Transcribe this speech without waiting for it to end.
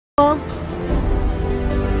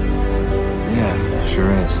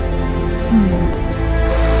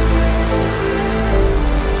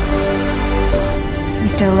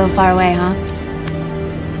little far away, huh?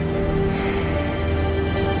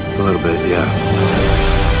 A little bit, yeah.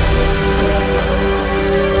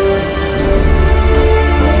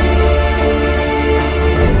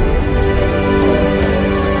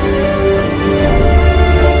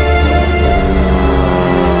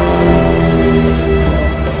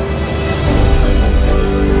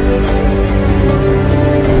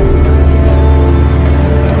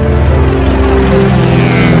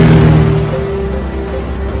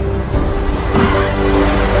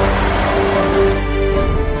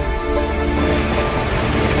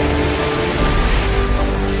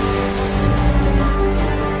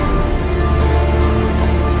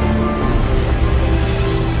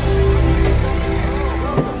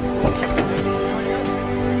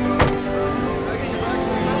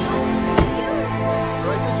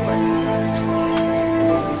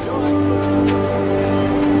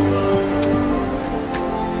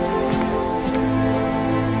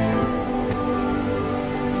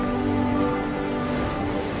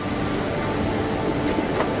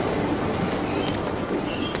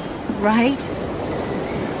 Right?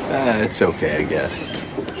 It's okay, I guess.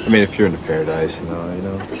 I mean, if you're in the paradise, you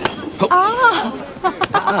know. Oh,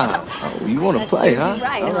 You want to play, huh?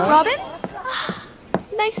 Right. All right. Robin?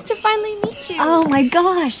 Nice to finally meet you. Oh my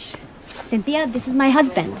gosh. Cynthia, this is my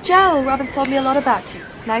husband. Joe, Robin's told me a lot about you.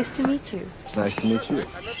 Nice to meet you. Nice to meet you.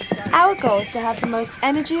 Our goal is to have the most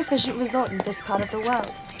energy-efficient resort in this part of the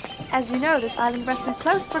world. As you know, this island rests in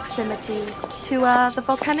close proximity to the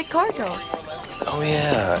volcanic corridor. Oh,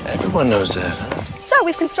 yeah. Everyone knows that, huh? So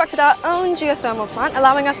we've constructed our own geothermal plant,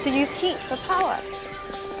 allowing us to use heat for power.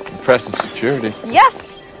 Impressive security.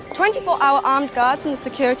 Yes! 24-hour armed guards in the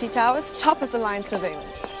security towers, top-of-the-line surveillance.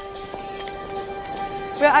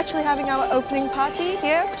 We're actually having our opening party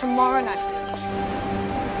here tomorrow night.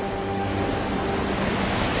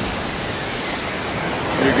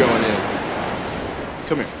 You're going in.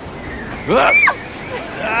 Come here.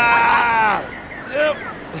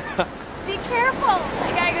 Be careful.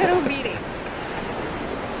 I gotta go to a meeting.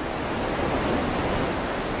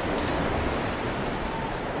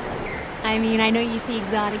 I mean, I know you see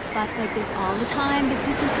exotic spots like this all the time, but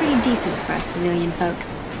this is pretty decent for us civilian folk.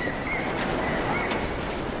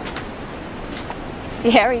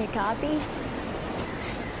 Sierra, you copy?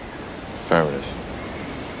 Affirmative.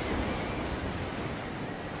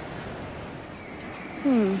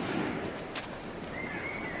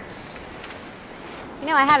 You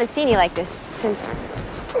know, I haven't seen you like this since...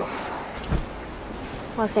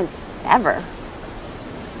 Well, since ever.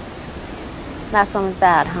 Last one was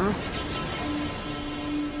bad, huh?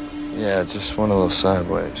 Yeah, just went a little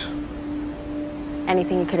sideways.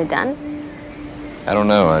 Anything you could have done? I don't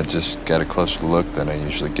know. I just got a closer look than I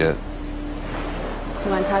usually get. You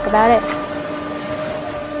want to talk about it?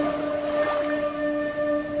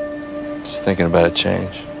 Just thinking about a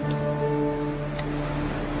change.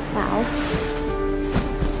 Well,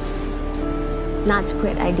 not to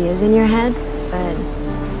put ideas in your head, but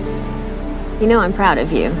you know I'm proud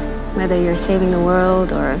of you, whether you're saving the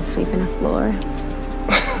world or sweeping a floor.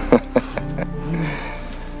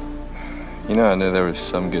 You know, I knew there was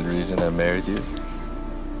some good reason I married you.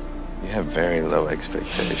 You have very low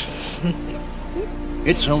expectations.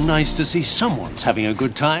 It's so nice to see someone's having a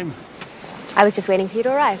good time. I was just waiting for you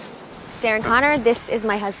to arrive. Darren Connor, this is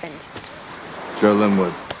my husband. Joe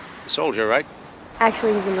Linwood. Soldier, right?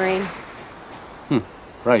 Actually, he's a Marine.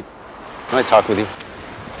 Right. Can I talk with you?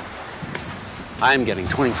 I'm getting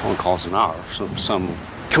 20 phone calls an hour from some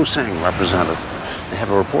Kusang representative. They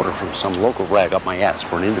have a reporter from some local rag up my ass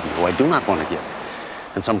for an interview who I do not want to give.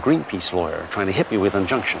 And some Greenpeace lawyer trying to hit me with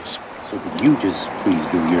injunctions. So could you just please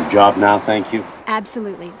do your job now, thank you?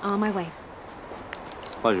 Absolutely. On my way.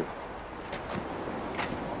 Pleasure.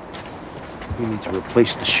 We need to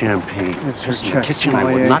replace the champagne. Yes, Just in the check, kitchen I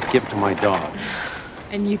would sommelier. not give to my dog.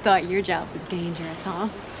 And you thought your job was dangerous, huh?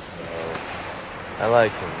 I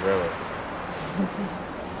like him, really.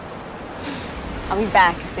 I'll be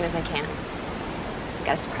back as soon as I can. I've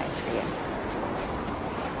got a surprise for you.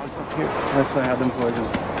 Here, that's why I have them poisoned.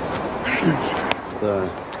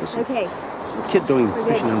 Listen, Okay. the kid doing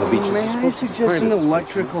fishing on the beach May is I supposed to be suggest an friendly.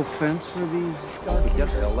 electrical fence for these?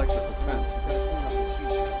 Yes, the electrical fence.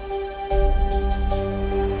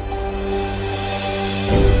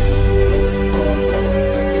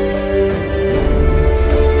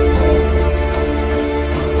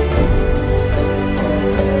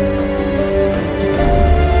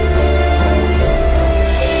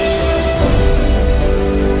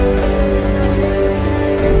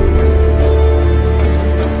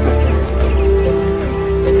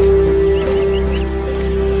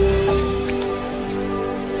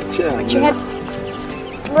 Watch your head.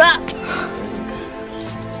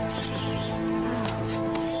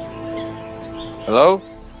 Hello?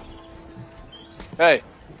 Hey.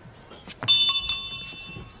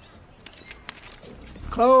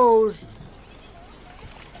 Closed.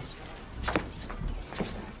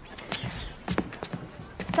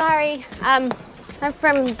 Sorry, I'm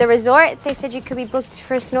from the resort. They said you could be booked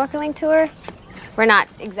for a snorkeling tour. We're not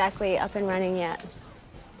exactly up and running yet.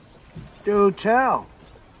 Do tell.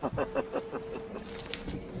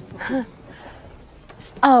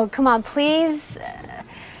 Oh, come on, please.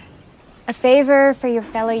 A favor for your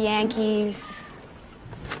fellow Yankees.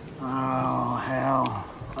 Oh, hell.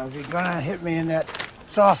 Well, if you're gonna hit me in that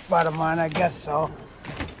soft spot of mine, I guess so.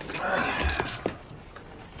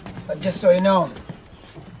 But just so you know,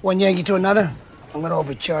 one Yankee to another, I'm gonna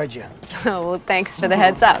overcharge you. Oh, well, thanks for the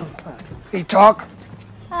heads up. You talk?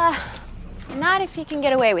 Not if you can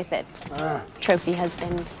get away with it. Trophy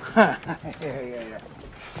husband. Yeah.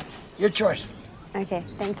 Your choice. Okay,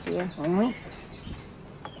 thank you.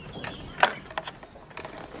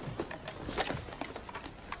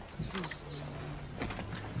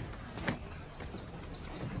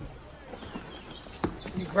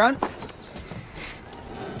 You grunt?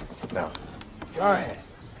 No. Jarhead.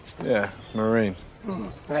 Yeah, Marine.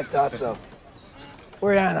 I thought so.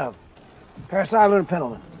 Where you out of? Paris Island or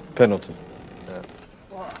Pendleton? Pendleton.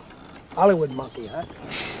 Hollywood monkey, huh?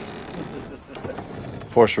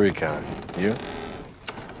 Force Recon. You?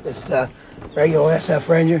 Just regular SF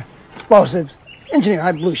Ranger. Explosives. Engineer,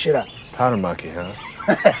 I blew shit up. Powder monkey, huh?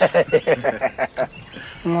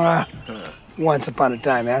 Once upon a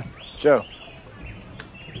time, yeah? Joe.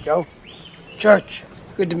 Joe? Church.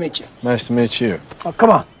 Good to meet you. Nice to meet you. Oh, come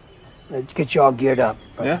on. Let's get you all geared up.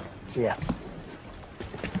 Yeah? Yeah.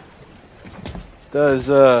 Does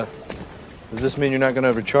this mean you're not gonna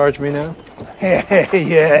overcharge me now?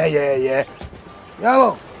 Yeah.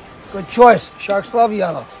 Yellow. Good choice. Sharks love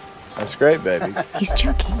yellow. That's great, baby. He's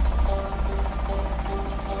choking.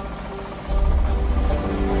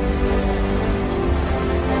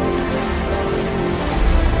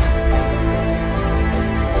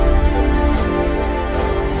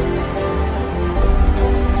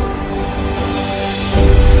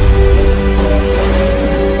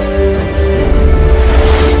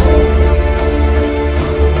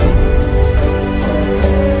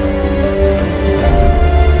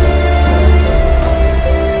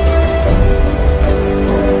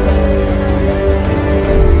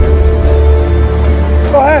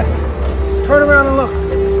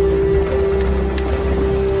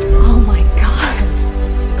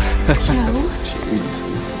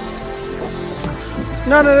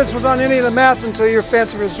 None of this was on any of the maps until your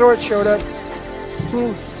fancy resort showed up.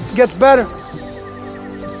 It gets better.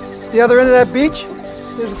 The other end of that beach,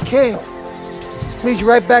 there's a cave. Leads you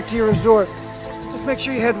right back to your resort. Just make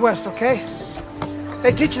sure you head west, okay?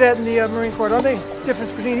 They teach you that in the Marine Corps, don't they?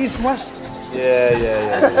 Difference between east and west?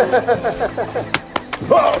 Yeah.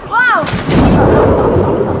 Whoa!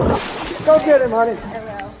 Go get him, honey.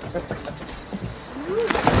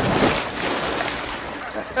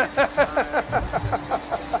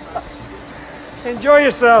 Enjoy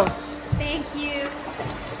yourself. Thank you.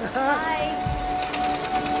 Bye.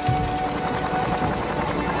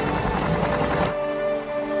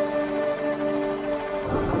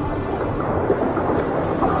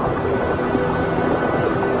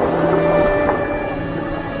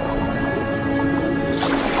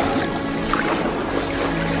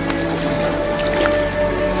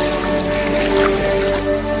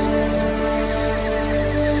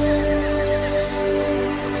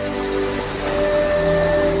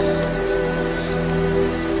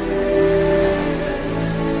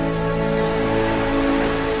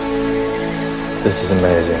 This is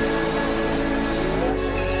amazing.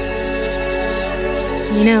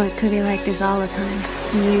 You know, it could be like this all the time.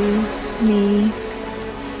 You, me,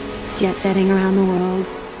 jet setting around the world.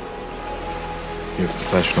 You're a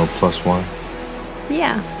professional +1.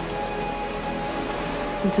 Yeah.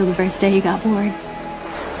 Until the first day you got bored.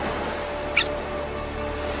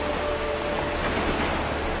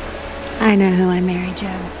 I know who I married,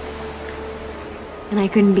 Joe. And I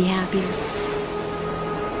couldn't be happier.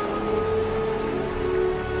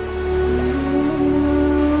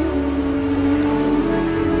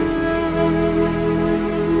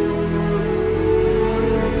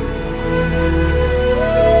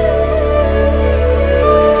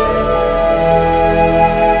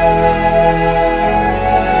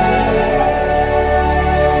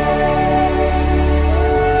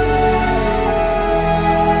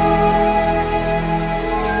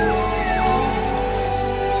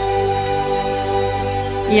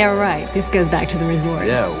 Yeah, right. This goes back to the resort.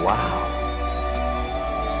 Yeah, wow.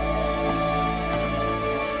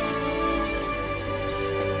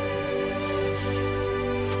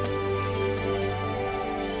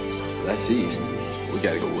 That's east. We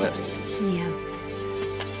gotta go west. Yeah.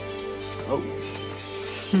 Oh.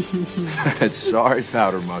 Sorry,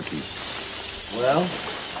 Powder Monkey. Well,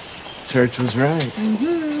 Church was right.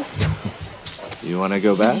 Mm-hmm. You want to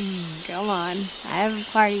go back? Go on. I have a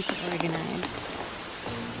party to organize.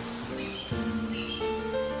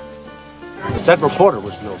 That reporter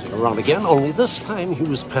was nosing around again, only this time he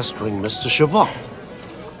was pestering Mr. Chavant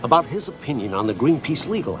about his opinion on the Greenpeace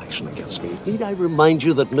legal action against me. Need I remind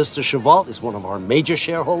you that Mr. Chavant is one of our major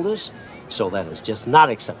shareholders? So that is just not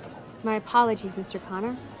acceptable. My apologies, Mr.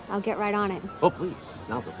 Connor. I'll get right on it. Oh, please,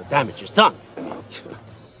 now that the damage is done.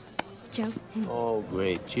 Joe? Oh,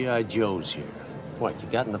 great. G.I. Joe's here. What, you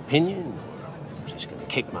got an opinion? Or she's gonna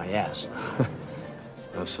kick my ass?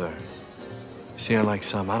 No, sir. See, unlike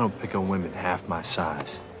some, I don't pick on women half my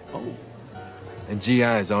size. Oh. And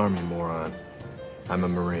G.I. is Army, moron. I'm a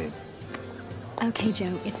Marine. Okay,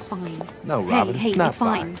 Joe, it's fine. No, Robin, it's not it's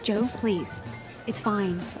fine. Joe, please. It's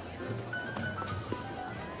fine.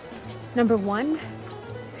 Number one,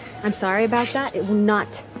 I'm sorry about that. It will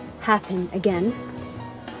not happen again.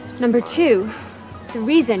 Number two, the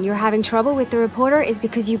reason you're having trouble with the reporter is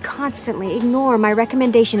because you constantly ignore my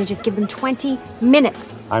recommendation to just give them 20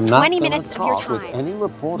 minutes. I'm not 20 gonna minutes of your talk with time. any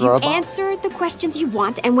reporter You about... answer the questions you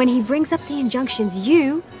want, and when he brings up the injunctions,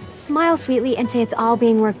 you smile sweetly and say it's all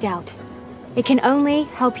being worked out. It can only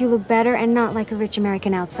help you look better and not like a rich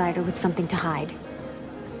American outsider with something to hide.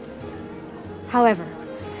 However,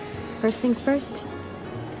 first things first,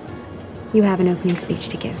 you have an opening speech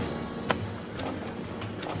to give.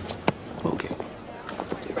 Okay.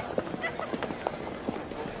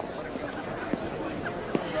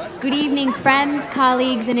 Good evening, friends,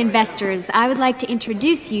 colleagues, and investors. I would like to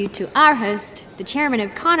introduce you to our host, the chairman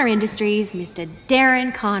of Connor Industries, Mr.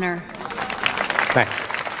 Darren Connor. Thanks.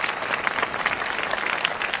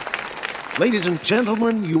 Ladies and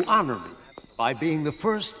gentlemen, you honor me by being the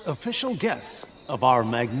first official guests of our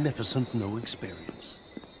magnificent new experience.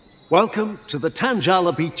 Welcome to the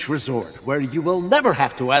Tanjala Beach Resort, where you will never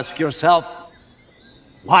have to ask yourself,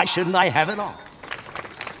 why shouldn't I have it all?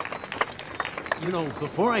 You know,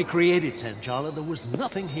 before I created Tanjala, there was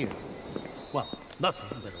nothing here. Well,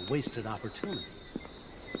 nothing but a wasted opportunity.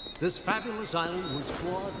 This fabulous island was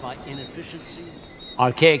flawed by inefficiency,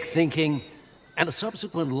 archaic thinking, and a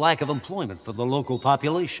subsequent lack of employment for the local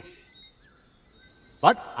population.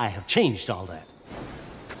 But I have changed all that.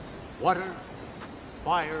 Water,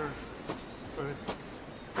 fire, earth,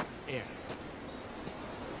 air.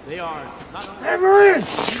 They are not only... Hey, Marine!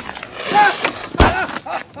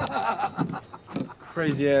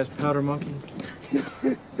 Crazy-ass powder monkey.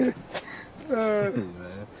 Man,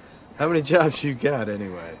 how many jobs you got,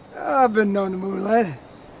 anyway? I've been known to moonlight.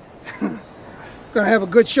 Gonna have a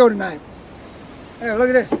good show tonight. Hey, look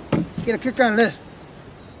at this. Get a kick on this.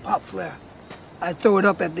 Pop flare. I throw it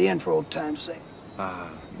up at the end for old time's sake. Ah,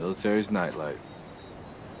 military's nightlight.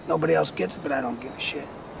 Nobody else gets it, but I don't give a shit.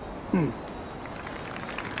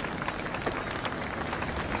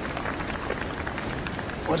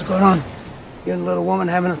 What's going on? You and the little woman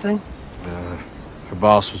having a thing? Her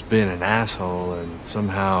boss was being an asshole, and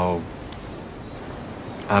somehow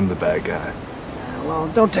I'm the bad guy. Well,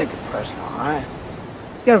 don't take it personal, all right?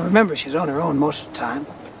 You gotta remember she's on her own most of the time.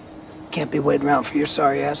 Can't be waiting around for your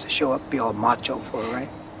sorry ass to show up and be all macho for her, right?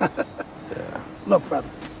 Yeah. Look, brother.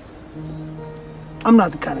 I'm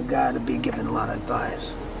not the kind of guy to be giving a lot of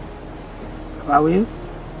advice. If I were you,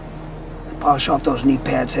 I'd polish off those knee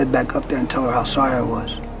pads, head back up there and tell her how sorry I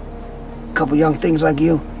was. A couple young things like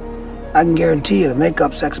you, I can guarantee you the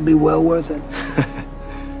makeup sex will be well worth it.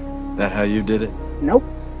 That how you did it? Nope.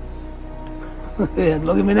 Yeah,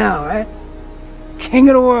 look at me now, right? King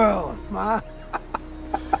of the world, ma.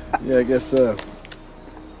 Yeah, I guess so.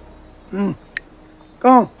 Go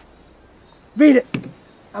on. Beat it.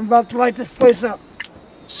 I'm about to light this place up.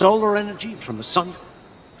 Solar energy from the sun,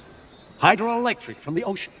 hydroelectric from the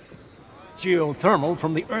ocean, geothermal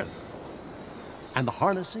from the earth, and the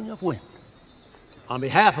harnessing of wind. On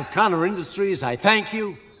behalf of Connor Industries, I thank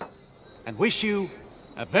you and wish you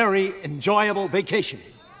a very enjoyable vacation.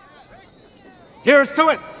 Here's to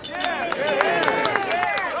it!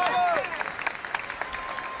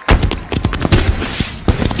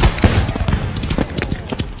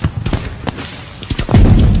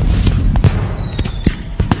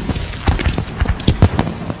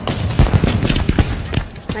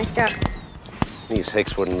 Nice job. These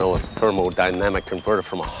hicks wouldn't know a thermodynamic converter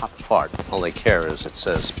from a hot fart. All they care is it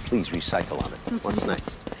says, please recycle on it. What's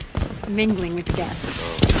next? Mingling with the guests.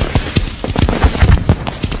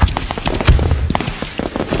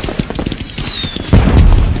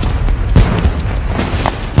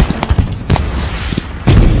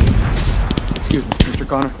 Mr.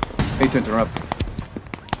 Connor. Hate to interrupt.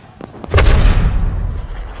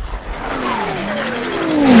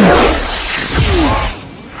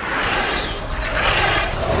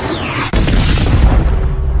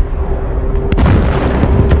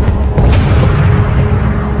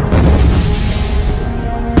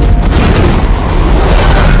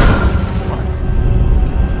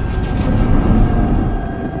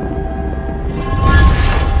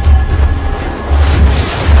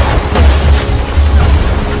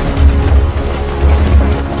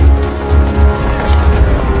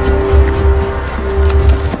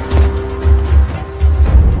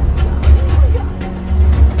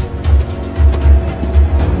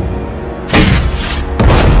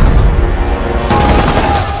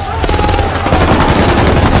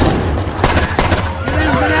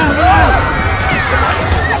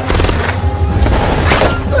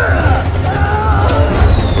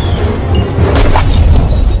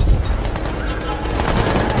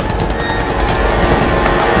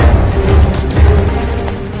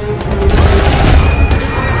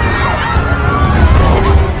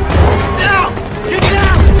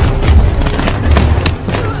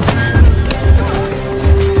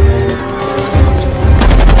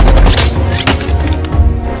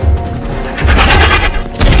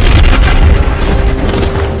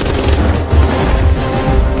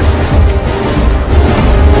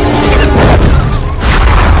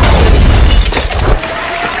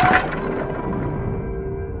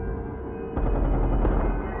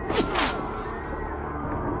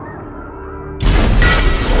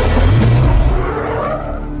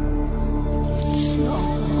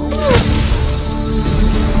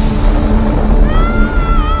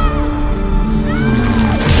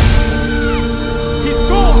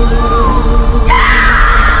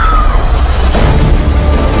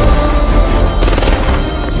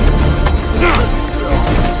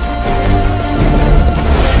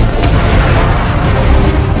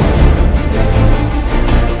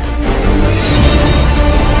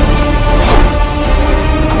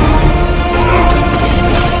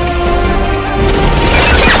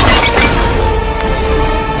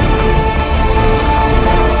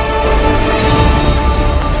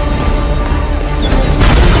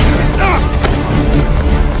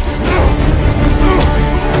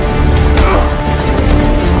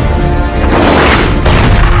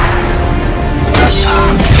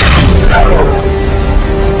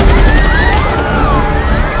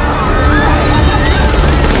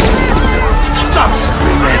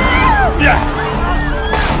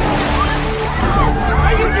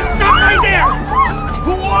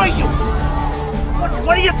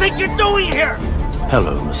 What do you think you're doing here?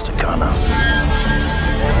 Hello, Mr. Connor.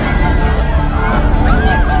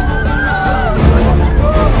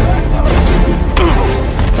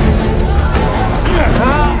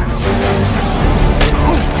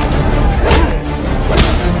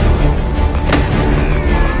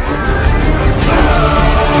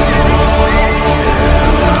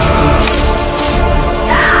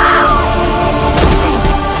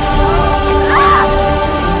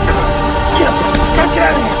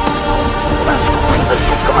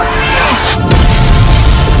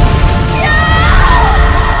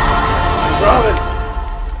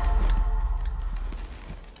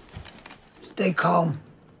 Stay calm.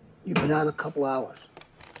 You've been out a couple hours.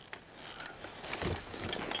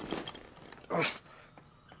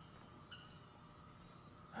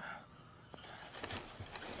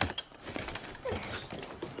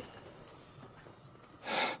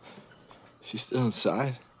 She's still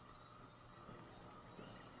inside?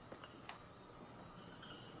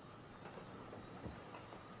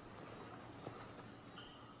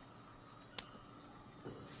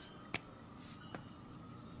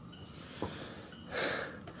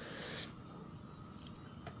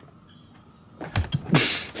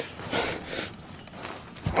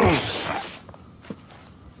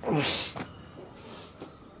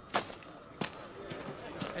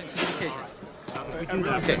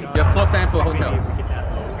 Okay, you have 4 plan for a hotel.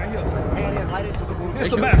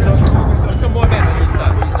 What's the matter? Some more men on this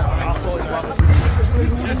side.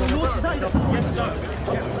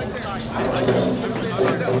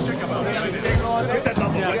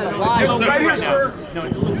 Right here, sir.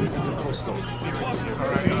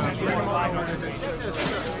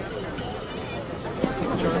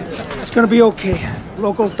 It's gonna be okay.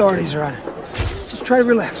 Local authorities are on it. Just try to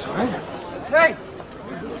relax, all right? Hey!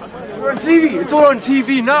 We're on TV! It's all on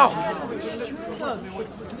TV now!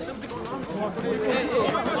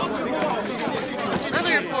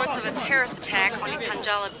 Early reports of a terrorist attack on the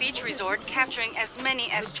Panjala Beach Resort capturing as many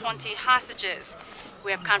as 20 hostages. We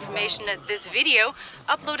have confirmation that this video,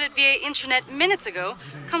 uploaded via internet minutes ago,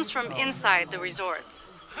 comes from inside the resort.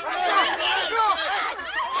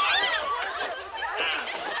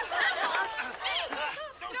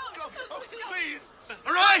 Please.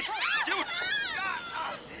 All right.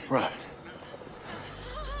 Right.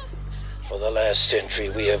 For the last century,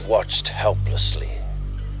 we have watched helplessly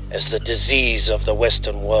as the disease of the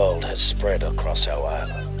Western world has spread across our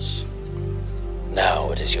islands.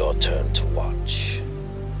 Now it is your turn to watch.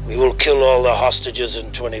 We will kill all the hostages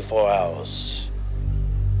in 24 hours.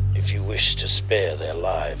 If you wish to spare their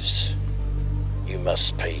lives, you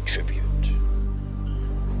must pay tribute.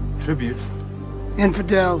 Tribute?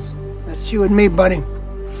 Infidels. That's you and me, buddy.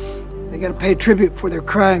 They gotta pay tribute for their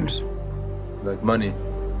crimes. Like money?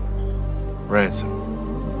 Ransom?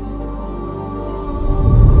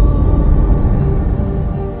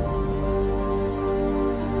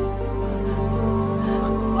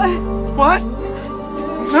 What?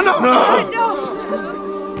 No, no! No!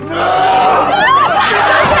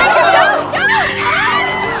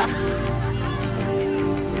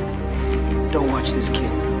 Don't watch this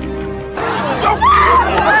kid.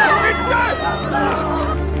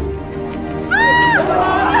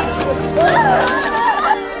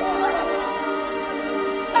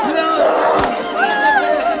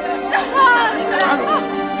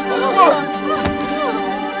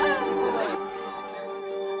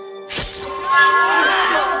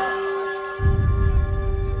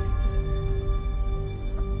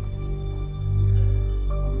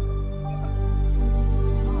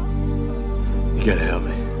 You gotta help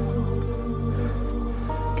me.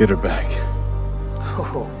 Get her back.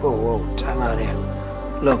 Whoa, time out here.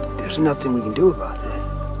 Look, there's nothing we can do about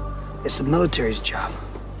that. It's the military's job.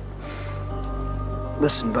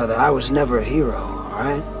 Listen, brother, I was never a hero, all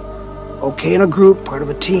right? Okay in a group, part of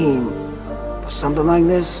a team, but something like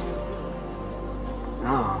this?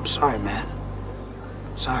 No, I'm sorry, man.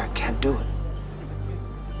 Sorry, I can't do it.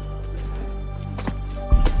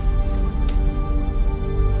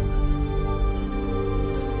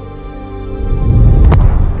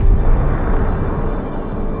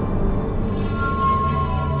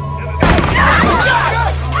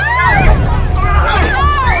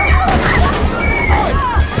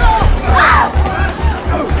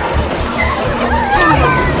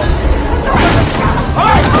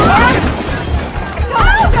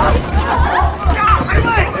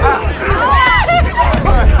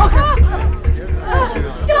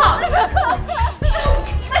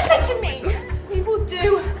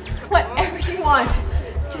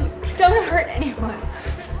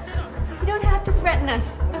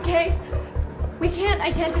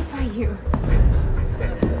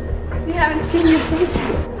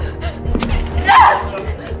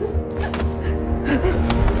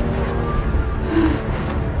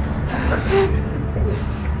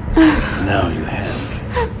 Now you have.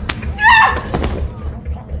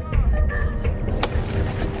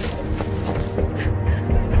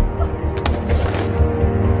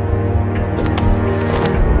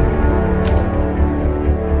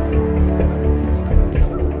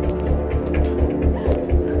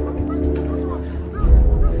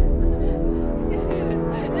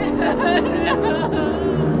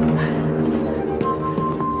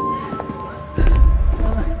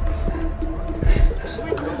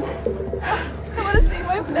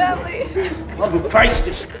 Christ,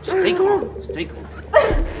 just stay calm. Stay calm.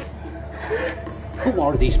 Who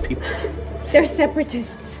are these people? They're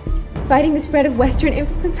separatists, fighting the spread of Western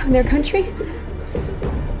influence on their country.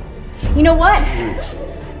 You know what?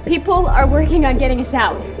 People are working on getting us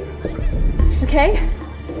out. Okay?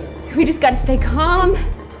 We just gotta stay calm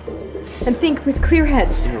and think with clear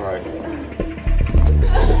heads. You're right.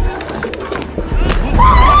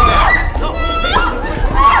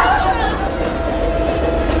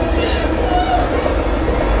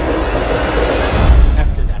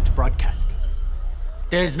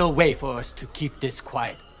 There's no way for us to keep this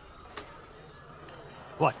quiet.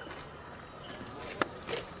 What?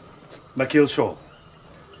 Makil Shaw,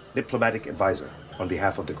 diplomatic advisor on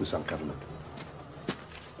behalf of the Kusang government.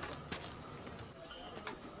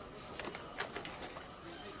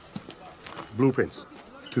 Blueprints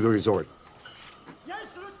to the resort.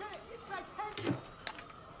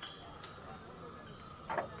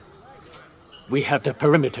 We have the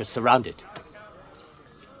perimeter surrounded.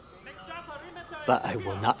 But I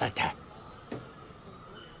will not attack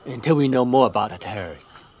until we know more about the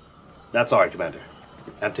terrorists. That's all right, Commander.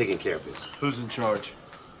 I'm taking care of this. Who's in charge?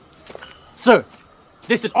 Sir,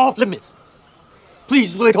 this is off limits.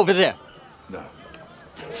 Please wait over there. No.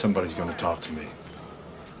 Somebody's gonna talk to me.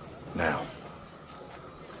 Now.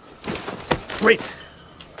 Wait!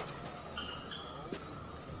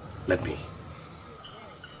 Let me.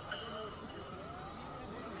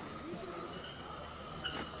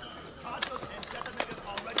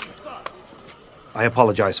 I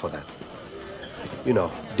apologize for that. You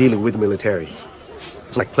know, dealing with the military,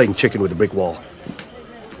 it's like playing chicken with a brick wall.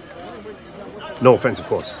 No offense, of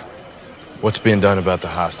course. What's being done about the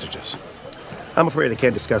hostages? I'm afraid I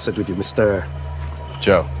can't discuss it with you, Mr.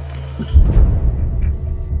 Joe.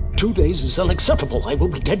 2 days is unacceptable. I will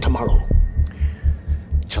be dead tomorrow.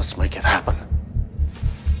 Just make it happen.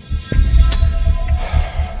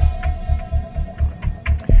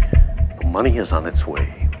 The money is on its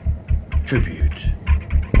way. Tribute.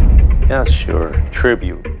 Yeah, sure.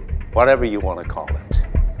 Tribute. Whatever you want to call it.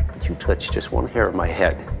 But you touch just one hair of my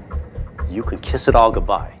head, you can kiss it all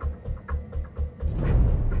goodbye.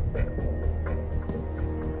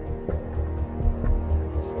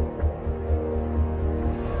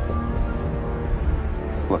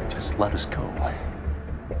 Look, just let us go.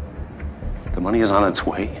 The money is on its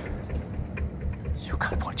way. You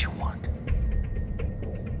got what you want.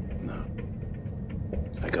 No.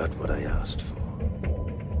 I got what I asked for.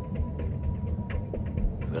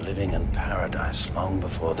 We were living in paradise long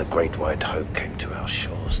before the Great White Hope came to our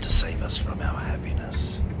shores to save us from our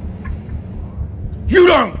happiness. You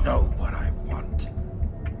don't know what I want.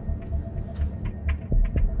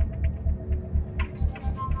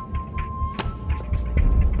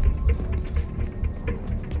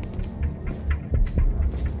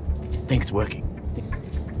 Think it's working.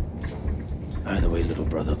 Either way, little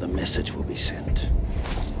brother, the message will be sent.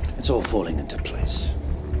 It's all falling into place.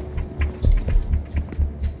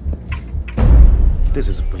 This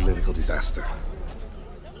is a political disaster.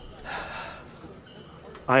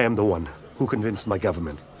 I am the one who convinced my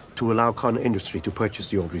government to allow Con Industry to purchase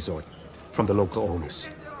the old resort from the local owners.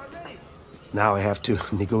 Now I have to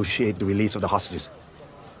negotiate the release of the hostages.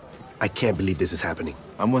 I can't believe this is happening.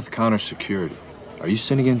 I'm with Connor Security. Are you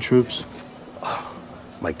sending in troops?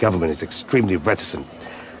 My government is extremely reticent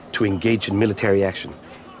to engage in military action.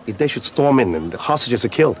 If they should storm in and the hostages are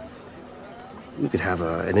killed, we could have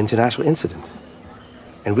an international incident.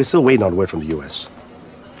 And we're still waiting on word from the US.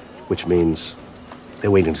 Which means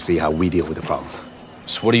they're waiting to see how we deal with the problem.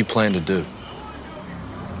 So what do you plan to do?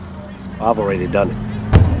 I've already done it.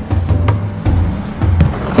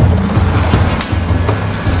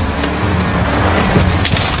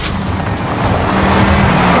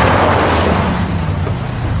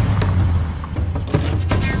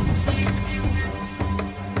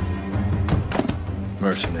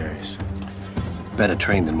 Mercenaries. Better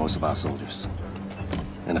trained than most of our soldiers.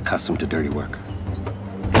 And accustomed to dirty work.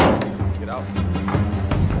 Get out.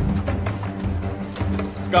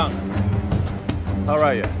 Skunk. How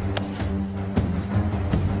are you?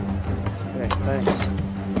 Hey, thanks.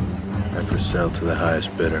 I for sale to the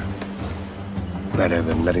highest bidder. Better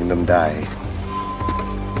than letting them die.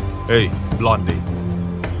 Hey, Blondie.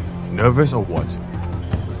 Nervous or what?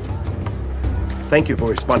 Thank you for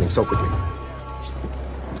responding so quickly.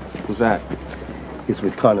 Who's that? He's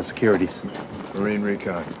with Connor Securities. Marine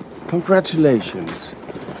Recon. Congratulations.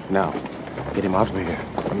 Now, get him out of here.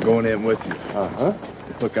 I'm going in with you. Uh-huh.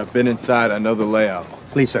 Look, I've been inside. I know the layout.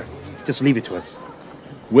 Please, sir. Just leave it to us.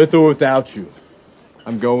 With or without you.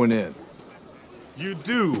 I'm going in. You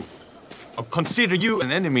do. I'll consider you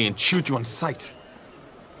an enemy and shoot you on sight.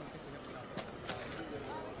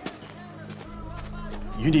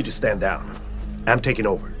 You need to stand down. I'm taking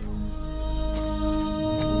over.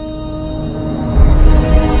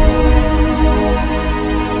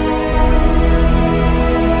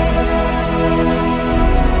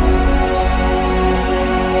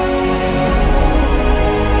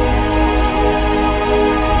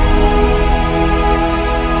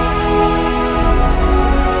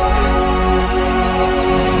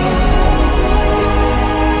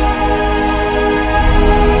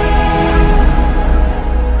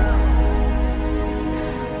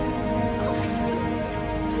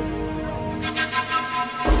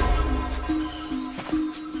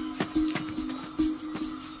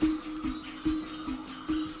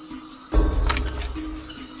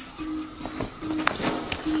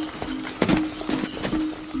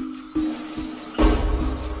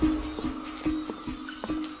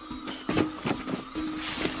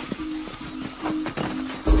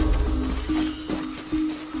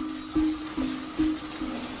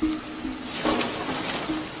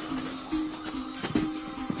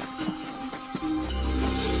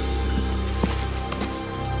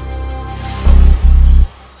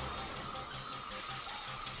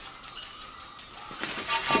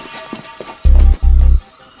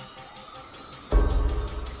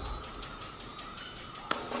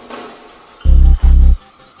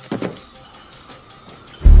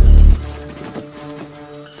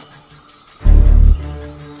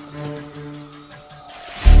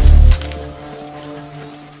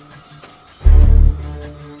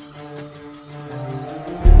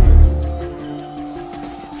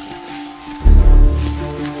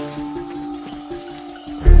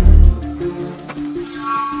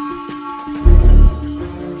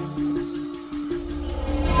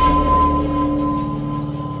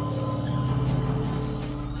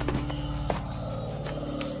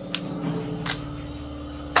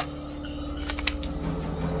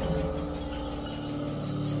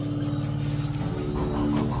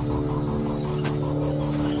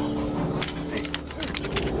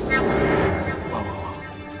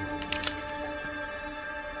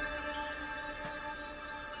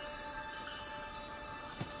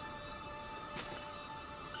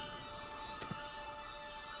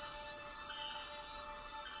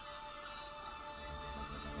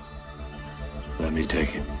 Let me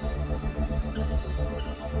take it.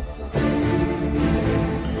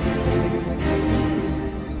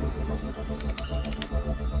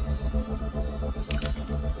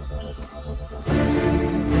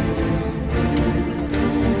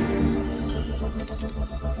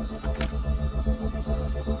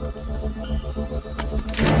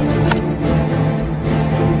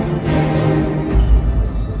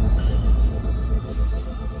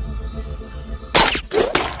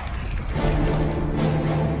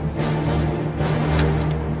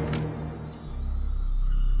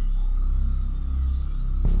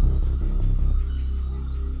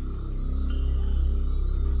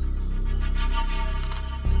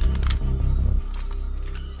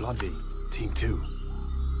 Blondie, Team 2.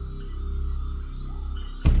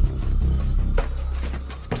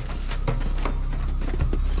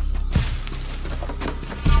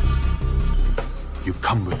 You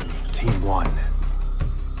come with me, Team 1.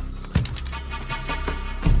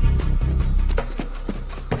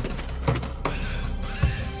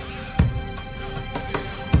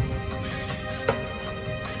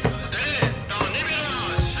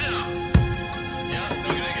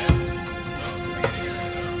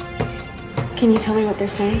 Can you tell me what they're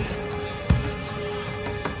saying?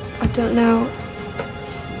 I don't know.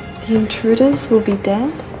 The intruders will be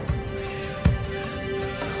dead?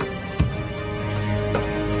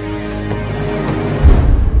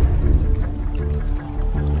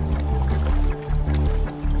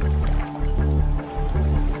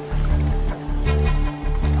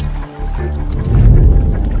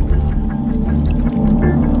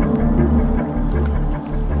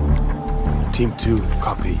 Team 2,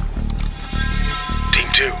 copy. Team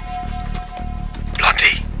 2.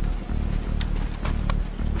 Blondie.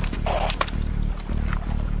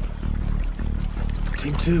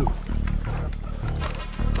 Team 2.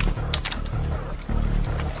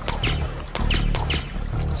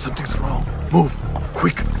 Something's wrong. Move,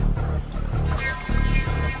 quick.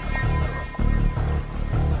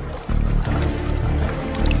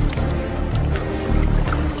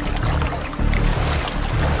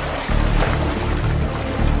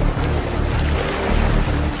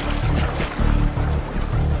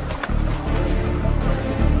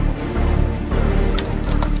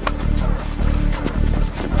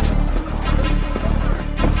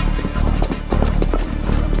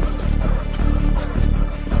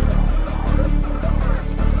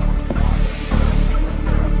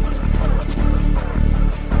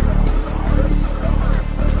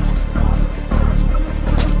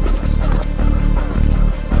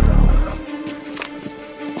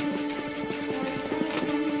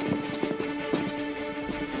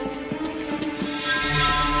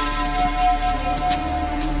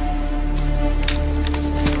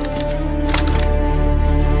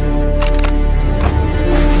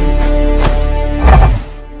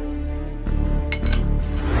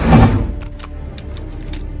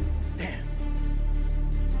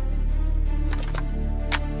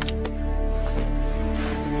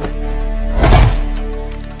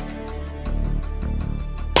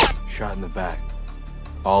 Shot in the back.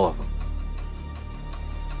 All of them.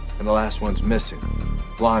 And the last one's missing.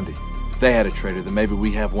 Blondie. If they had a traitor, then maybe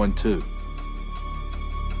we have one too.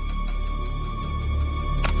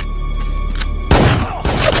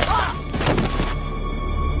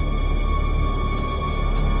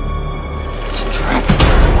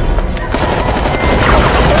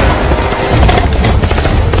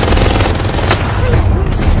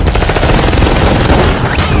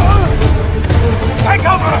 Take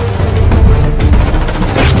cover!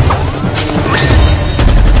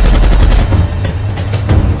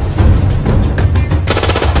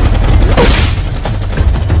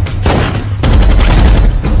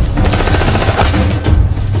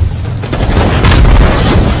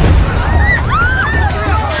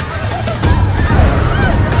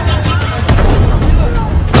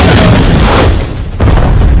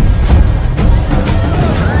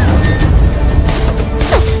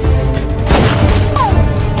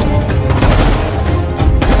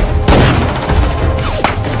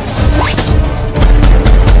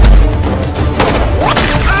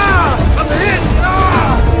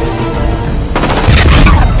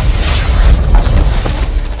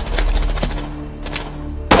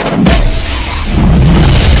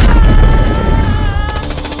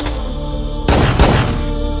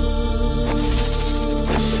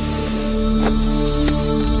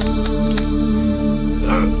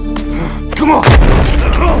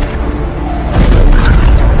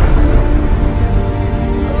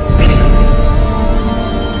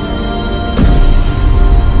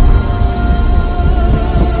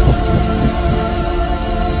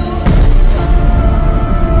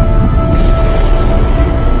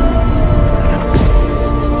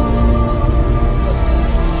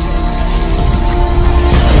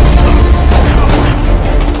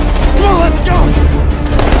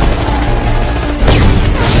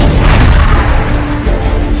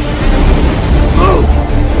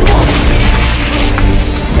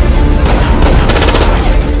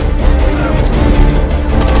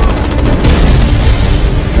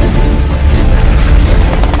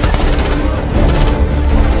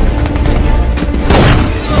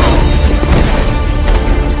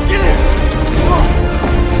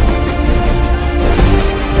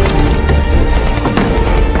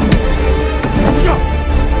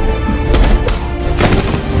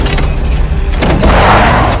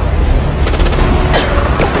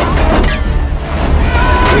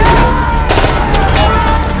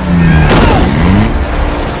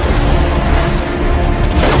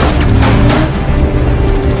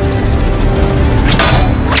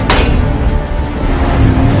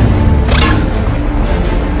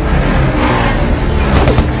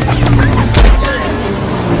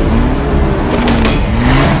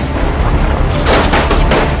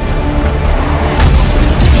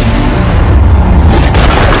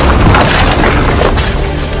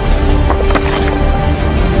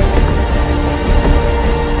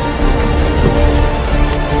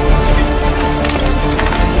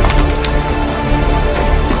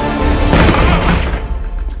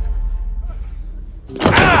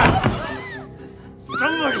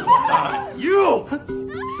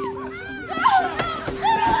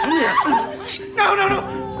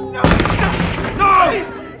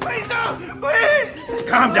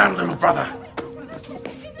 brother.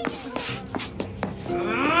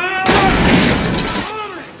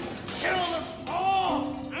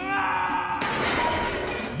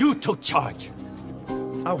 You took charge.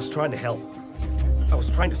 I was trying to help. I was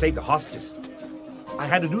trying to save the hostages. I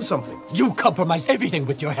had to do something. You compromised everything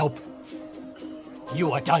with your help.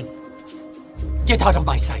 You are done. Get out of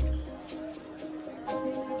my sight.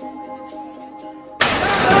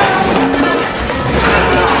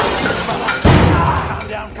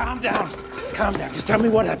 Calm down. Calm down. Just tell me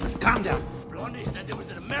what happened. Calm down. Blondie said there was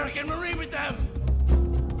an American Marine with them.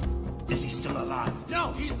 Is he still alive?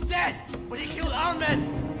 No, he's dead. But he killed our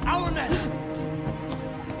men. Our men.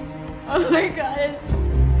 Oh my god.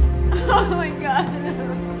 Oh my god.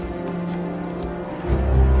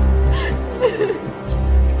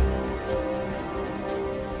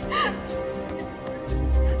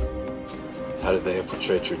 How did they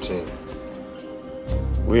infiltrate your team?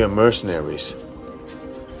 We are mercenaries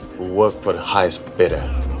who work for the highest bidder.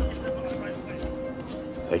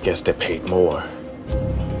 I guess they paid more.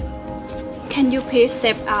 Can you please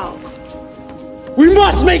step out? We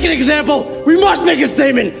must make an example. We must make a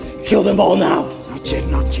statement. Kill them all now. Not yet,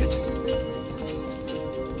 not yet.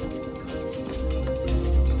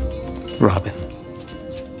 Robin,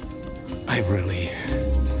 I'm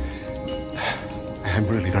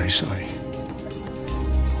really very sorry.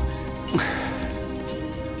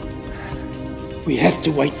 We have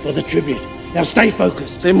to wait for the tribute. Now stay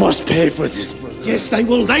focused. They must pay for this. Yes, they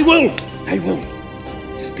will. They will. They will.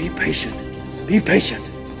 Just be patient. Be patient.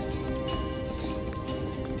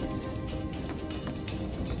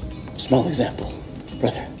 Small example,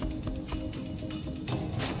 brother.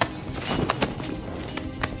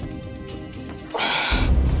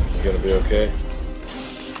 You gonna be okay?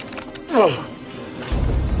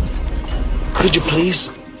 Could you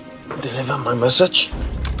please deliver my message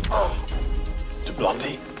to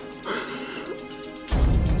Blondie?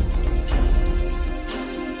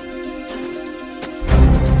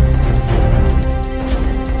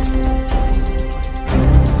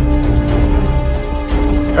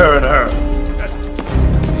 Her and her.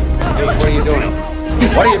 Hey, what are you doing?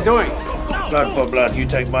 What are you doing? Blood for blood. You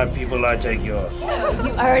take my people, I take yours.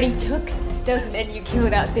 You already took those men you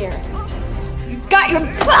killed out there. You got your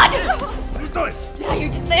blood! Now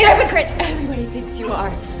you're just a hypocrite. Everybody thinks you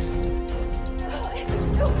are.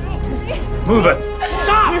 Move it.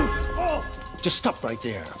 Stop! Just stop right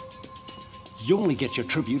there. You only get your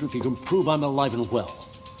tribute if you can prove I'm alive and well.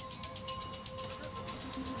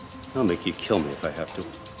 I'll make you kill me if I have to.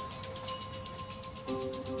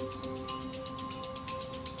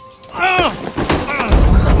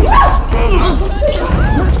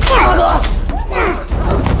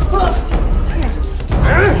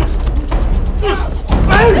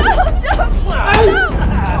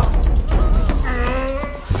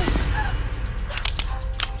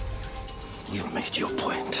 You've made your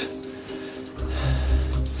point.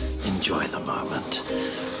 Enjoy the moment.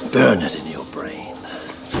 Burn it in your brain.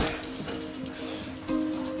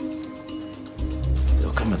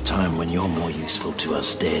 There'll come a time when you're more useful to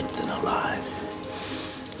us dead than alive.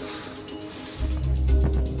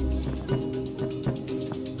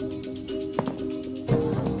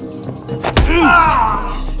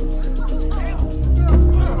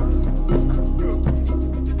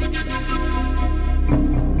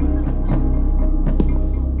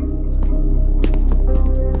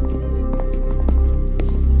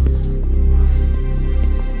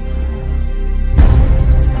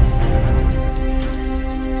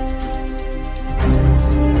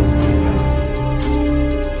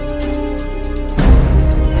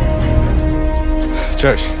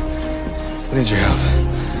 Church, I need your help.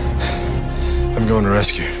 I'm going to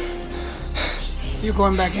rescue. You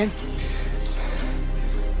going back in?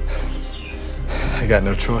 I got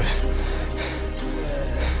no choice.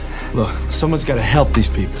 Look, someone's got to help these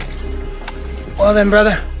people. Well then,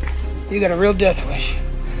 brother, you got a real death wish.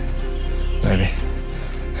 Maybe.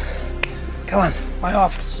 Come on, my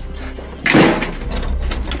office.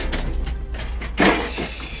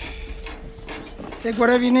 Take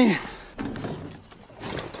whatever you need.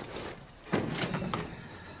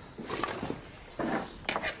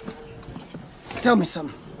 Tell me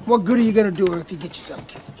something. What good are you gonna do her if you get yourself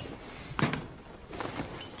killed?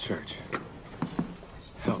 Church,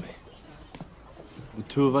 help me. The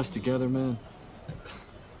two of us together, man.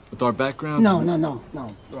 With our backgrounds. No,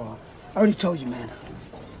 bro. I already told you, man.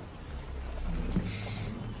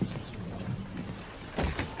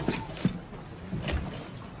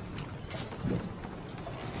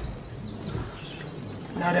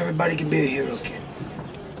 Not everybody can be a hero, kid.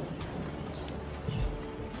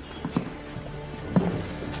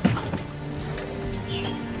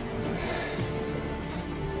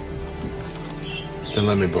 Then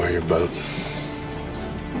let me borrow your boat.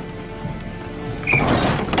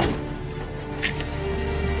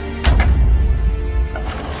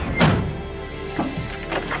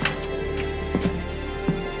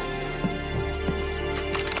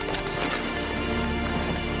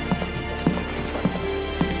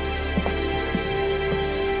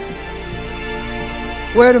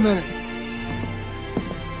 Wait a minute.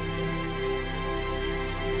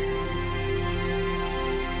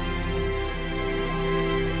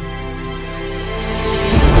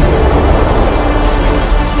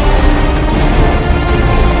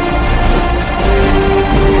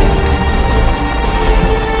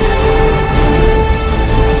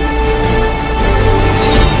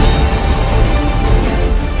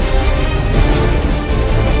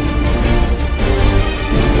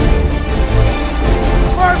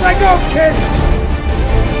 As far as I go,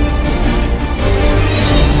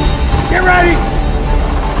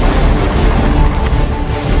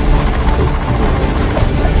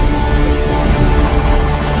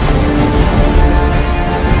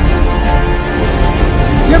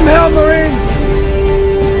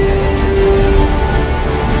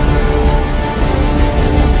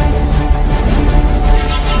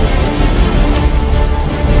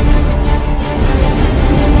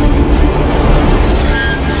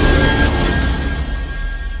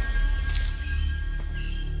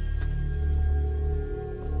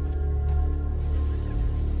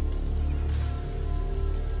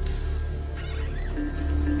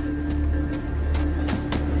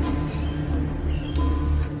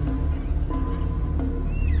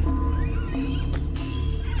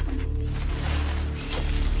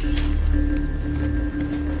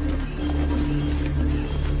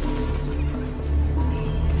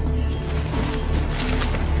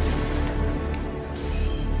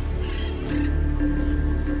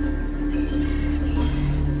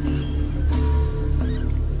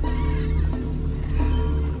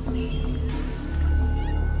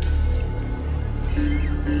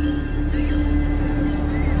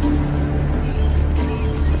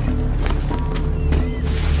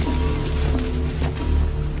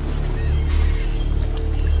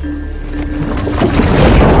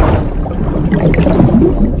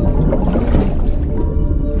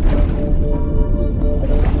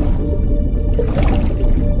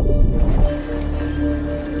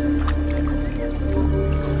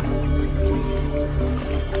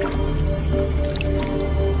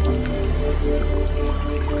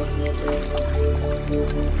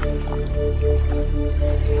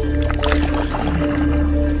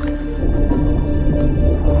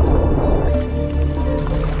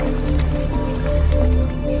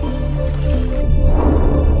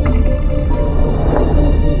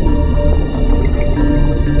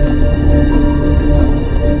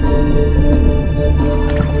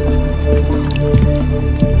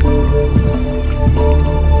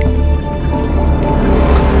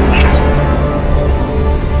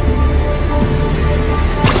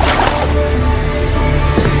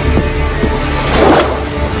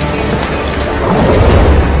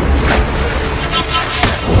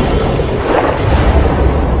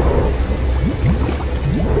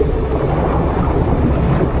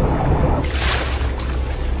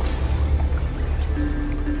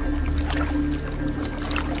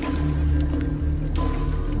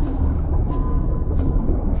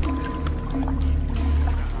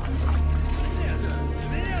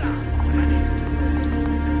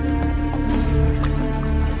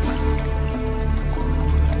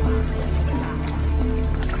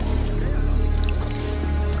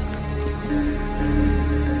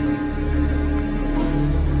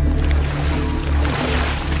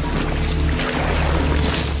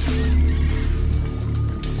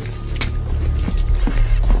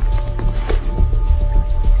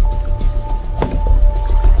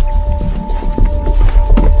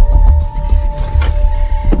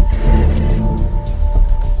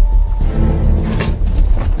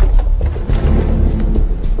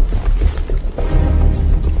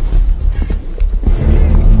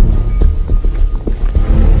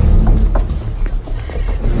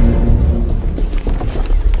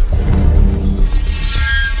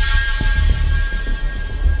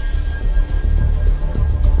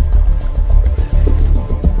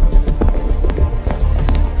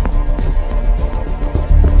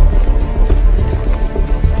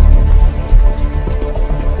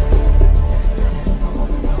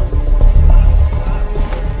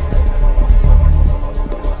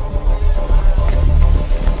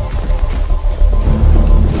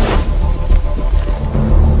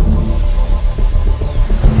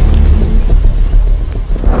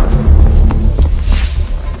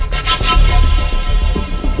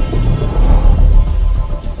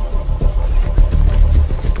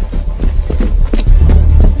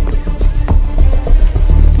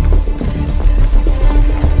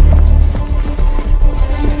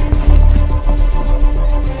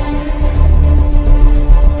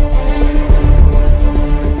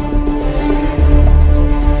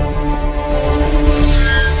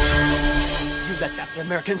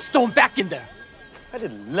 Americans stormed back in there. I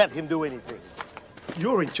didn't let him do anything.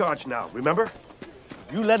 You're in charge now, remember?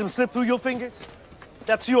 You let him slip through your fingers?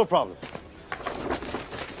 That's your problem.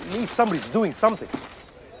 At least somebody's doing something.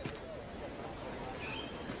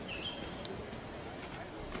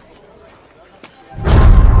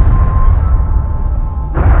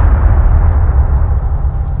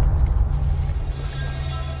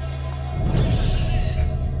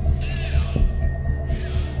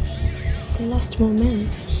 They lost more men.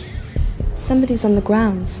 Somebody's on the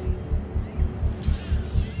grounds.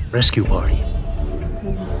 Rescue party.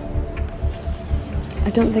 I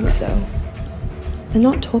don't think so. They're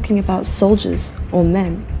not talking about soldiers or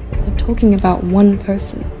men. They're talking about one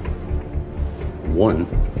person. One?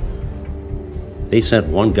 They sent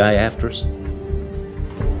one guy after us?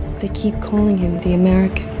 They keep calling him the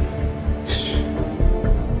American.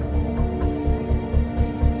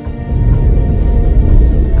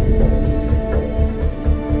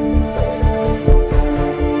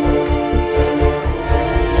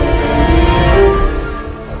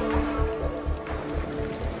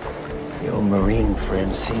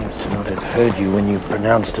 Friend seems to not have heard you when you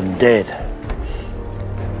pronounced him dead.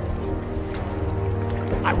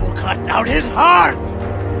 I will cut out his heart!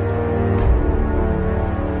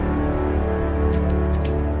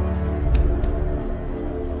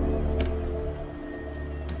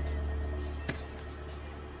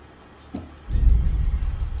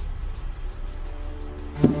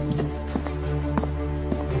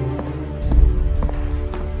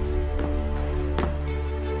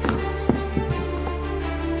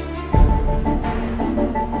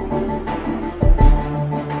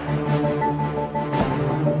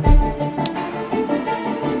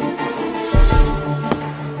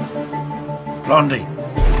 Blondie,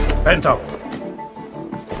 Bento,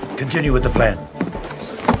 continue with the plan.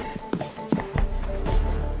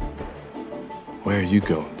 Where are you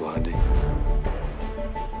going, Blondie?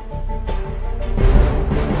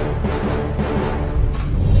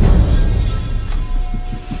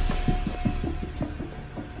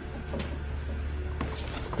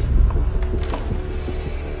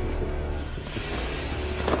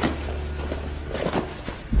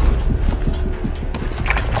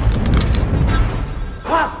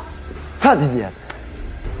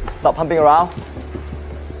 Stop pumping around.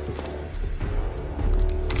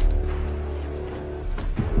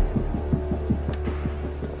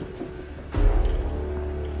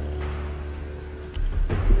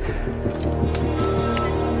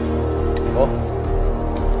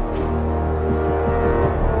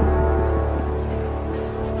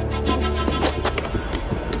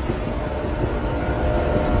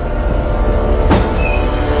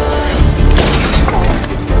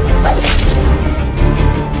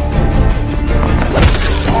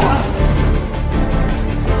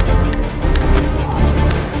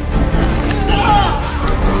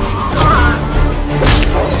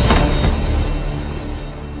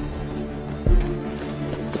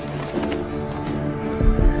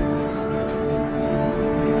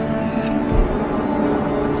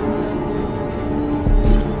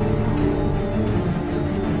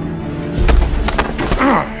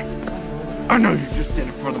 I know you just did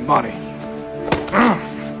it for the money.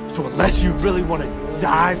 So unless you really want to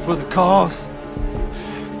die for the cause,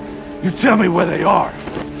 you tell me where they are.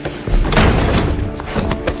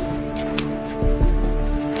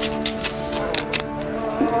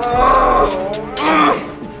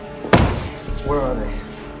 Where are they?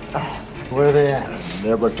 Where are they at?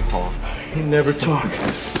 Never talk. You never talk.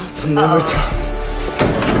 Never talk.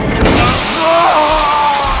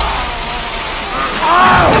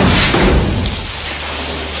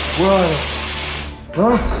 Where are they?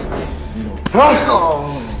 Huh? You don't talk?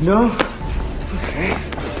 Oh. No? Okay.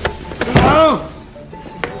 No!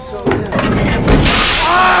 It's over there.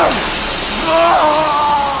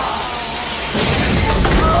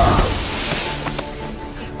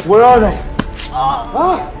 Where are they?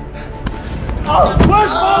 Huh?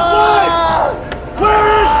 Where's my wife?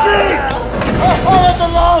 Where is she? I left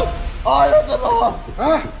alone! I left alone!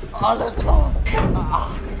 Huh? I left alone!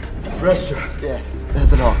 Rest her. Yeah,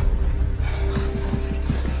 that's it all.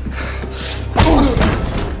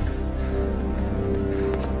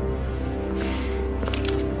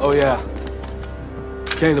 Oh, yeah.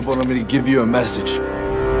 Caleb wanted me to give you a message. He's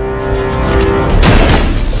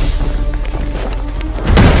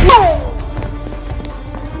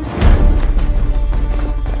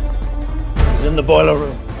in the boiler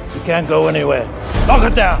room. He can't go anywhere.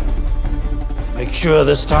 Lock it down! Make sure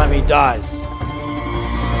this time he dies.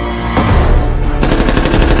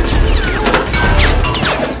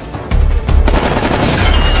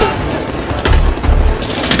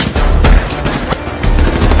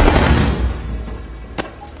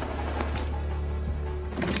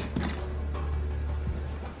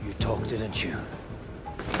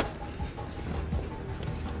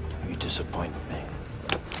 disappoint me.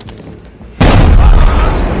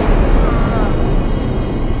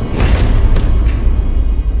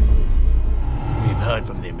 We've heard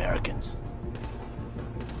from the Americans.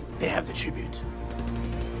 They have the tribute.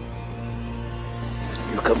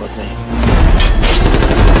 You come with me.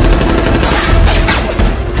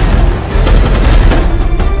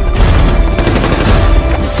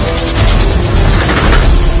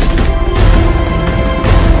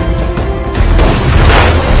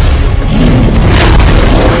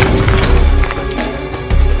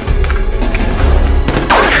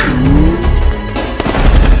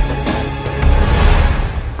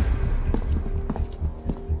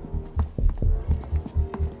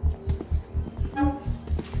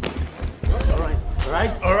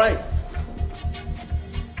 All right.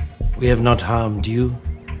 We have not harmed you.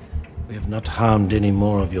 We have not harmed any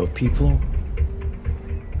more of your people.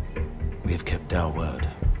 We have kept our word.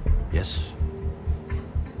 Yes?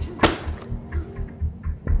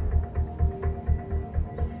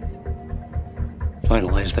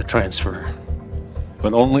 Finalize the transfer.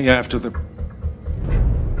 But only after the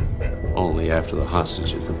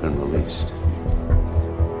hostages have been released.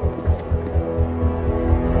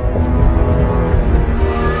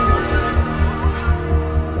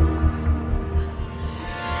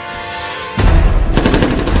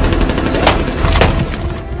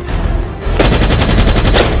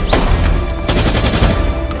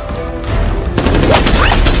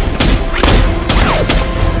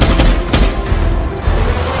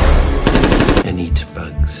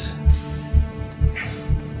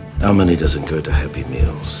 How many doesn't go to Happy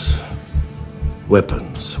Meals?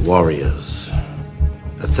 Weapons, warriors.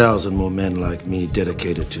 1,000 more men like me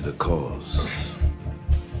dedicated to the cause.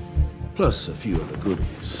 Plus a few other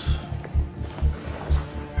goodies.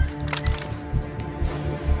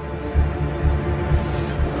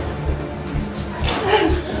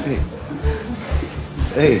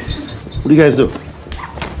 Hey, what do you guys do?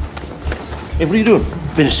 Hey, what are you doing?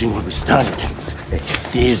 Finishing what we started.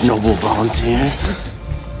 These noble volunteers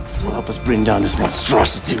will help us bring down this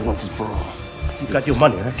monstrosity once and for all. You got your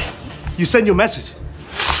money, right? You send your message.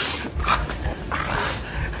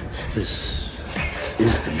 This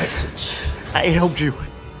is the message. I helped you.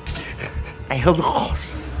 I helped the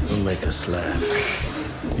cause. Don't make us laugh.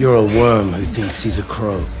 You're a worm who thinks he's a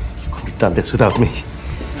crow. You couldn't have done this without me.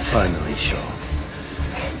 Finally, Sean.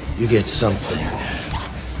 You get something.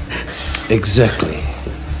 Exactly.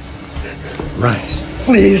 Right.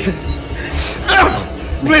 Please.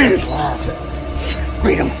 Please.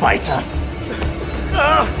 Freedom fighter.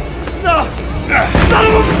 No. Son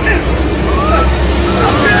of a bitch.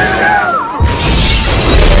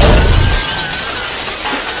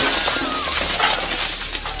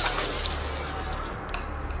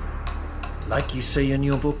 Like you say in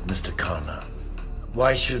your book, Mr. Connor,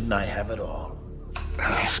 why shouldn't I have it all?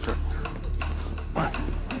 Oscar.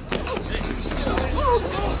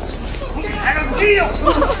 I don't deal!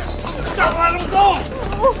 Don't let him go!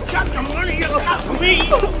 Got the money you got for me!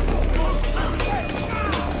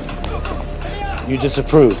 You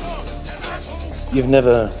disapprove. You've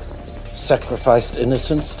never sacrificed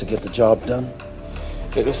innocence to get the job done?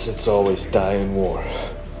 Innocents always die in war.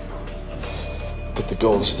 But the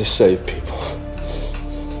goal is to save people,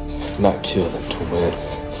 not kill them to win.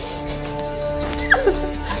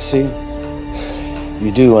 See?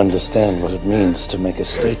 You do understand what it means to make a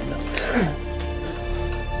statement.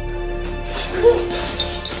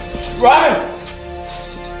 Robin!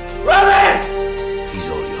 Robin! He's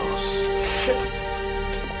all yours.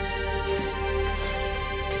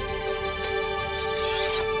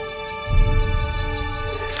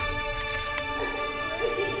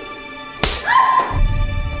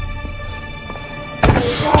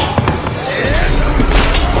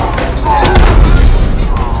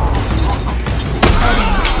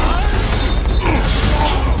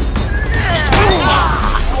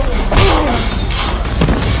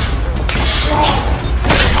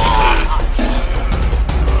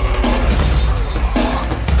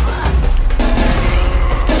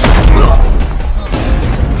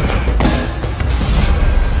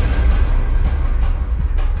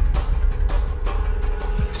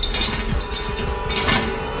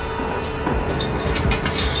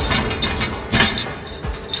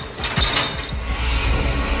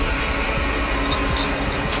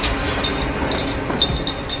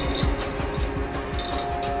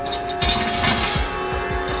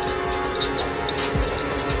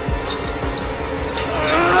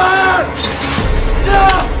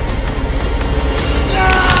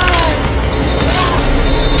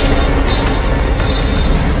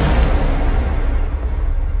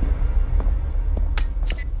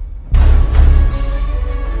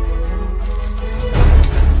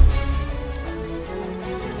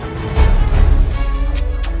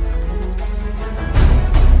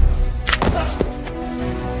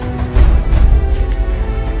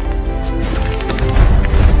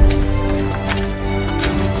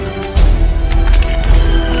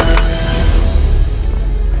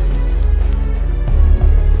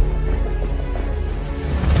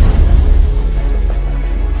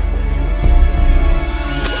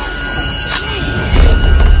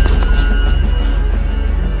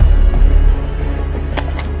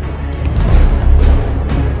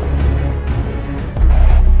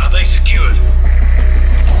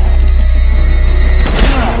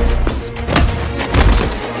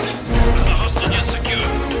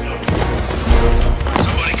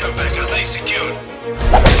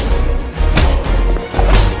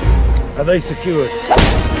 they secured? Somebody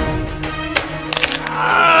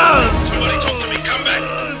talk to me. Come back.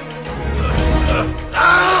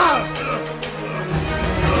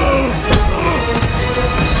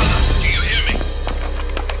 Do you hear me?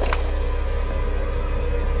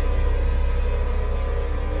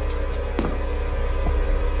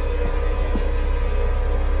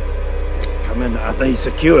 Commander, are they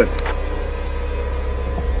secured?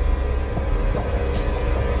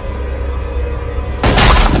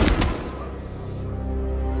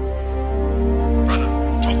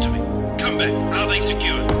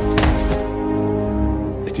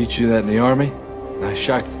 Teach you that in the army? Nice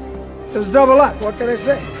shot. It's double up. What can I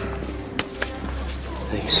say?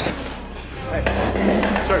 Thanks. Hey,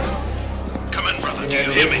 Turk. Come in, brother. Do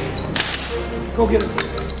you hear me? Go get him.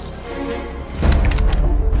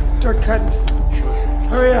 Turk cut.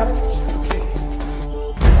 Hurry up. Okay.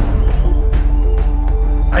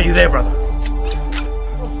 Are you there, brother?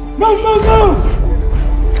 Move, move, move!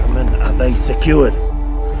 Commander, are they secured?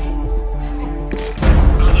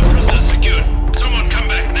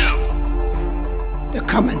 They're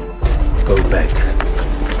coming. Go back.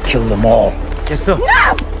 Kill them all. Yes, sir. No!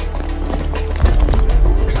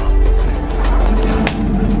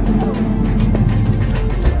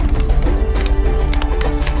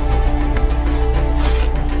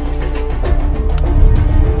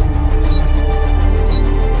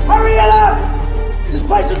 Hurry it up! This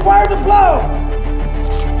place is wired to blow!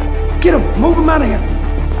 Get him! Move him out of here!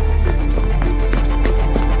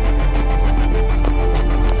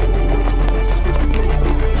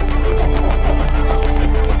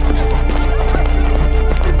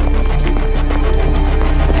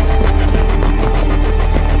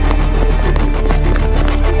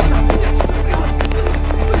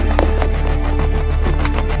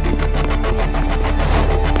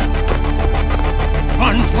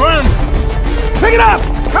 Pick it up!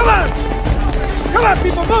 Come on! Come on,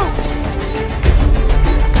 people, move!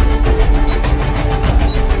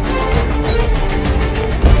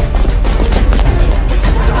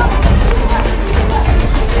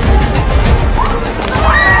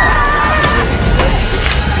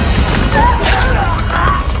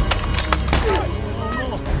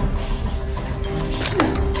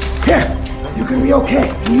 Here, you can be okay.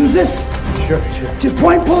 Can you use this? Sure. Just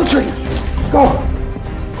point, pull the trigger. Go.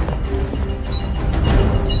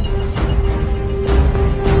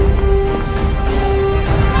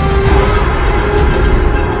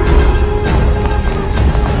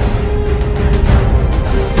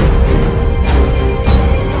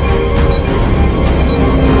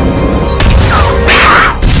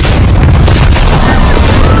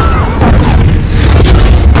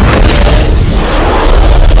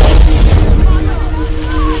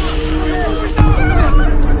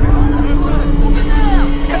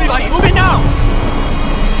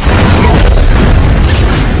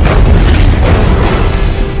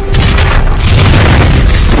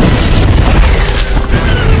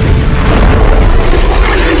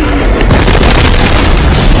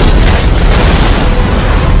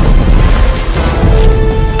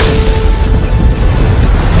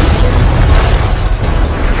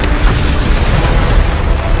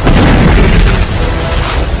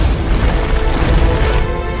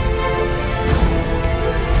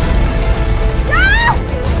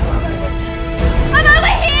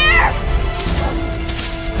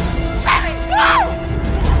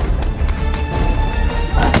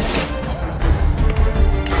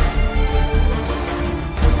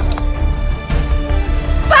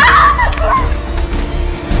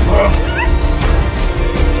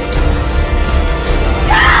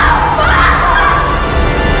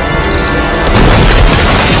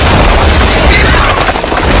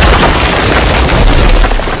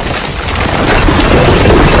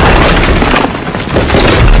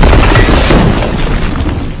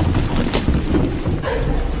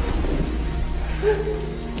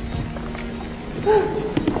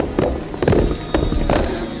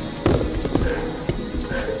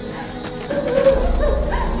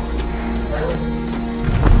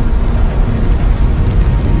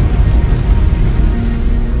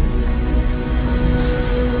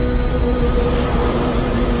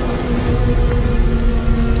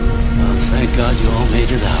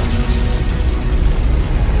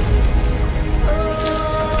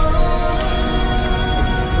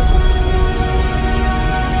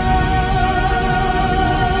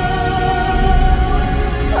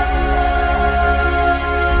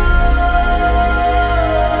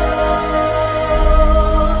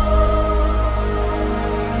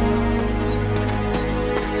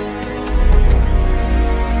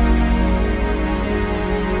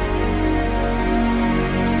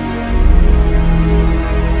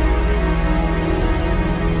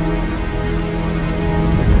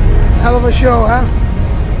 of a show, huh?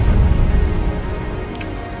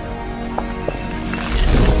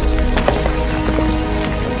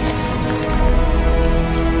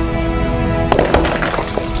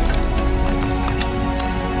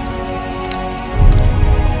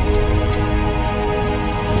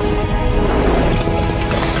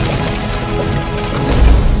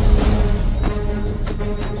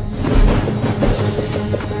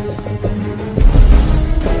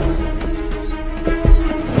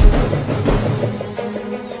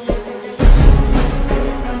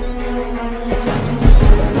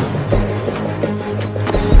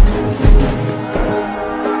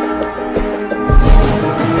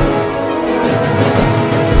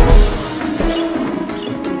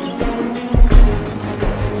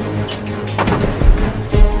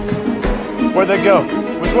 Where'd they go?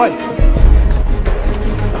 Which way?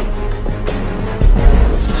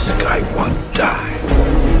 This guy won't die.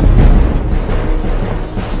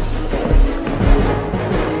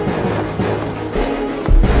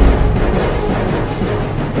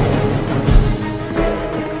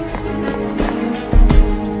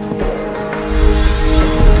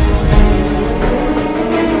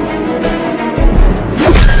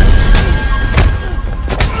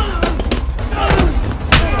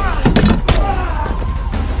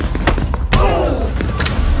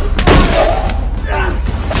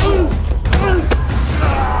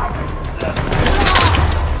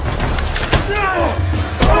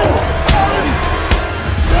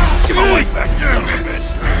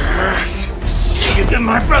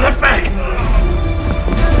 My brother back!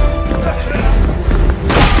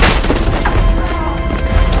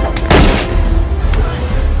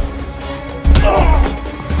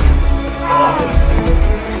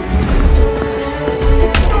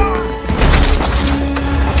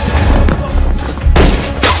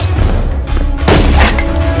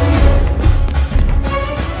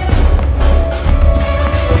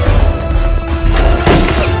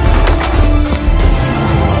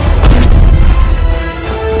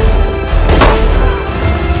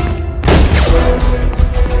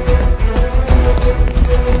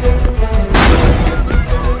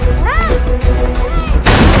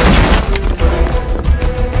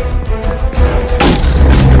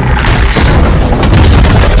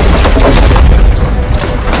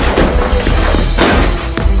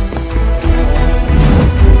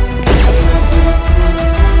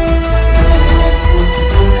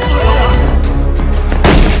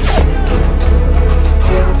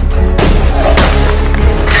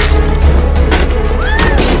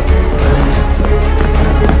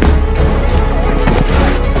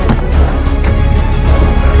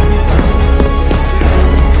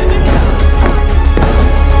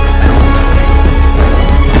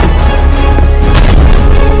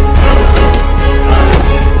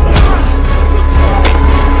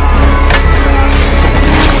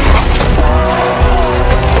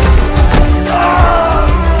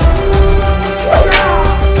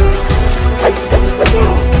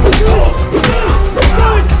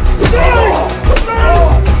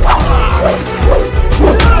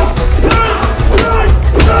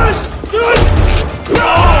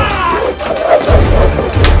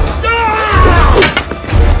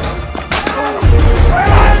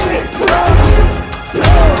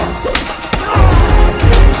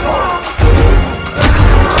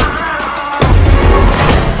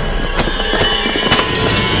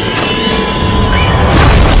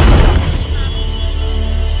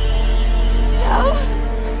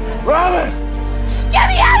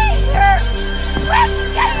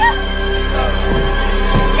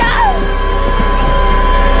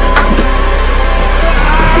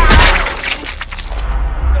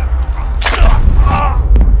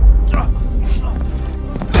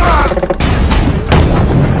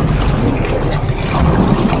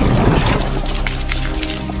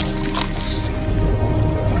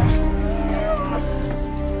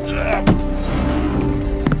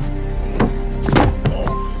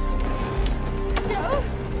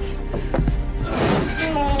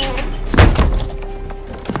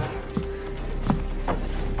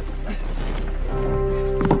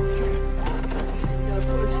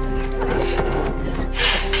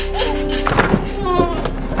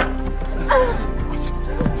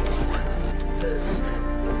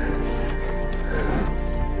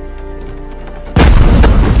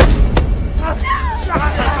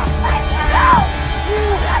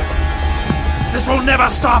 This will never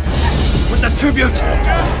stop! With the tribute,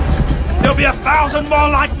 there'll be 1,000 more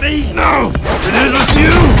like me! No! It isn't you!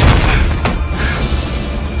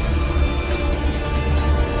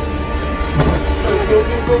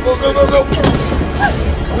 Go!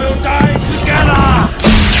 We'll die together!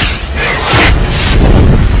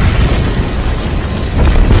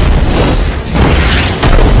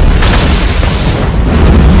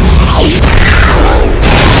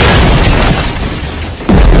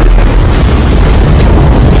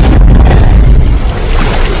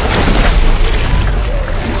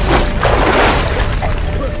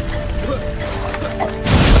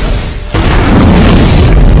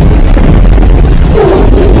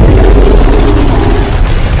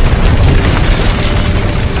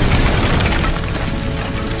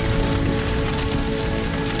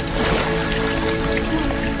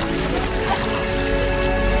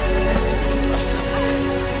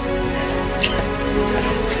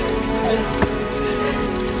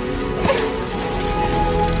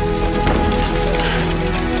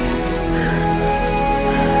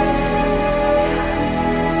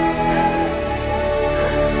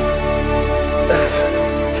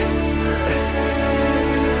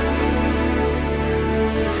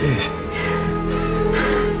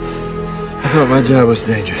 My job was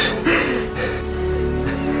dangerous.